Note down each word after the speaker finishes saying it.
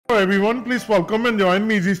Hello everyone, please welcome and join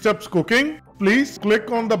me Easy Steps Cooking. Please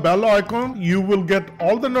click on the bell icon. You will get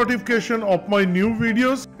all the notification of my new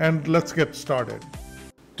videos, and let's get started.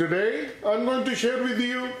 Today I'm going to share with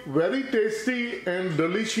you very tasty and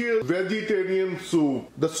delicious vegetarian soup.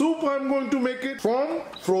 The soup I'm going to make it from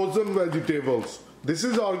frozen vegetables. This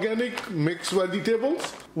is organic mixed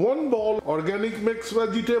vegetables, 1 bowl organic mixed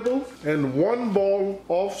vegetables and 1 bowl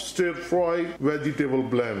of stir-fried vegetable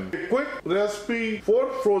blend. A quick recipe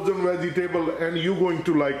for frozen vegetable and you're going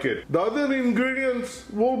to like it. The other ingredients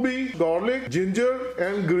will be garlic, ginger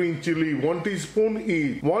and green chili, 1 teaspoon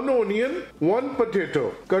each, 1 onion, 1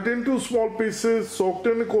 potato, cut into small pieces, soaked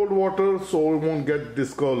in cold water so it won't get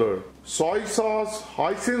discolored. Soy sauce,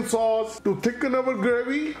 hoisin sauce. To thicken our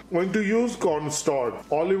gravy, going to use cornstarch,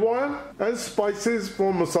 olive oil and spices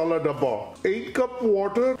from masala dabba. 8 cup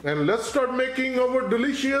water, and let's start making our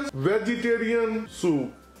delicious vegetarian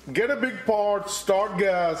soup. Get a big pot, start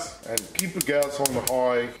gas and keep the gas on the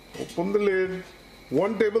high. Open the lid.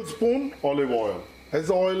 1 tablespoon olive oil. As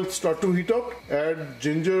the oil start to heat up, add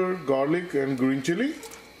ginger, garlic and green chili.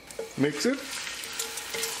 Mix it.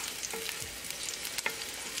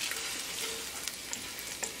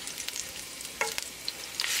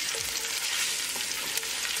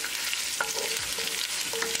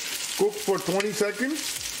 Cook for 20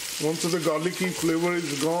 seconds. Once the garlicky flavor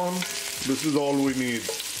is gone, this is all we need.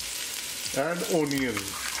 Add onion.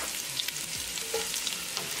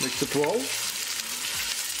 Mix it well.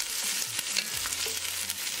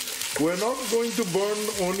 We're not going to burn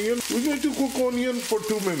onion. We're going to cook onion for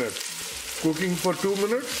 2 minutes. Cooking for 2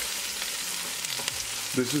 minutes.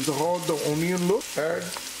 This is how the onion looks. Add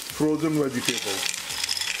frozen vegetables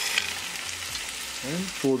and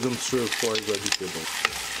frozen stir-fried vegetables.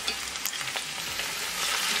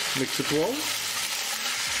 Mix it well.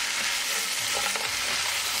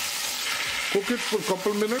 Cook it for a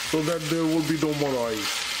couple minutes so that there will be no more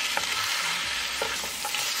ice.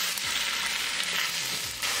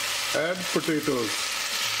 Add potatoes.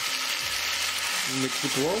 Mix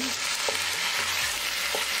it well.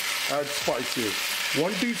 Add spices.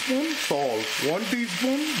 1 teaspoon salt, 1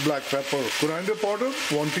 teaspoon black pepper, coriander powder,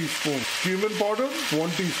 1 teaspoon, cumin powder, 1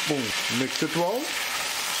 teaspoon. Mix it well.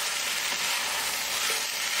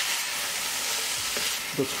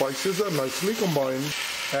 The spices are nicely combined.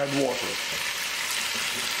 Add water.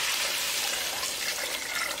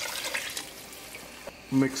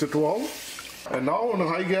 Mix it well. And now on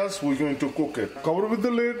high gas we're going to cook it. Cover with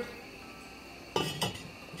the lid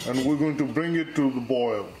and we're going to bring it to the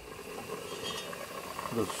boil.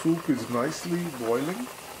 The soup is nicely boiling.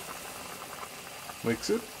 Mix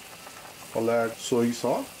it. I'll add soy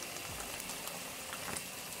sauce.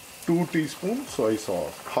 2 teaspoons soy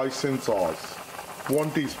sauce. Hoisin sauce.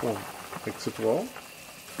 1 teaspoon. Mix it well.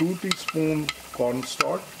 2 teaspoon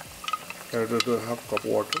cornstarch. Add a half cup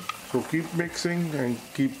water. So keep mixing and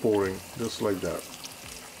keep pouring just like that.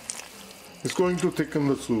 It's going to thicken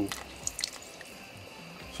the soup.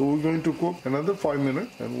 So we're going to cook another 5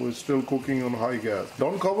 minutes and we're still cooking on high gas.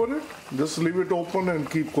 Don't cover it, just leave it open and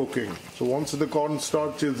keep cooking. So once the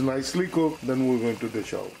cornstarch is nicely cooked, then we're going to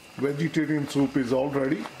dish out. Vegetarian soup is all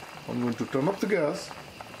ready. I'm going to turn up the gas.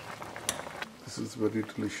 This is very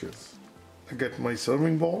delicious. I get my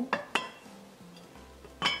serving bowl.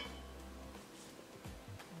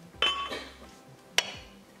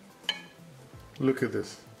 Look at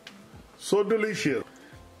this. So delicious.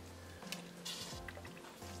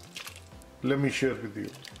 Let me share with you.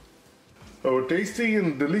 Our tasty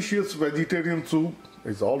and delicious vegetarian soup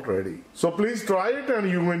is all ready. So please try it and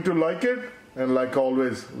you're going to like it. And like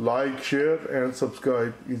always, like, share and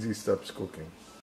subscribe Easy Steps Cooking.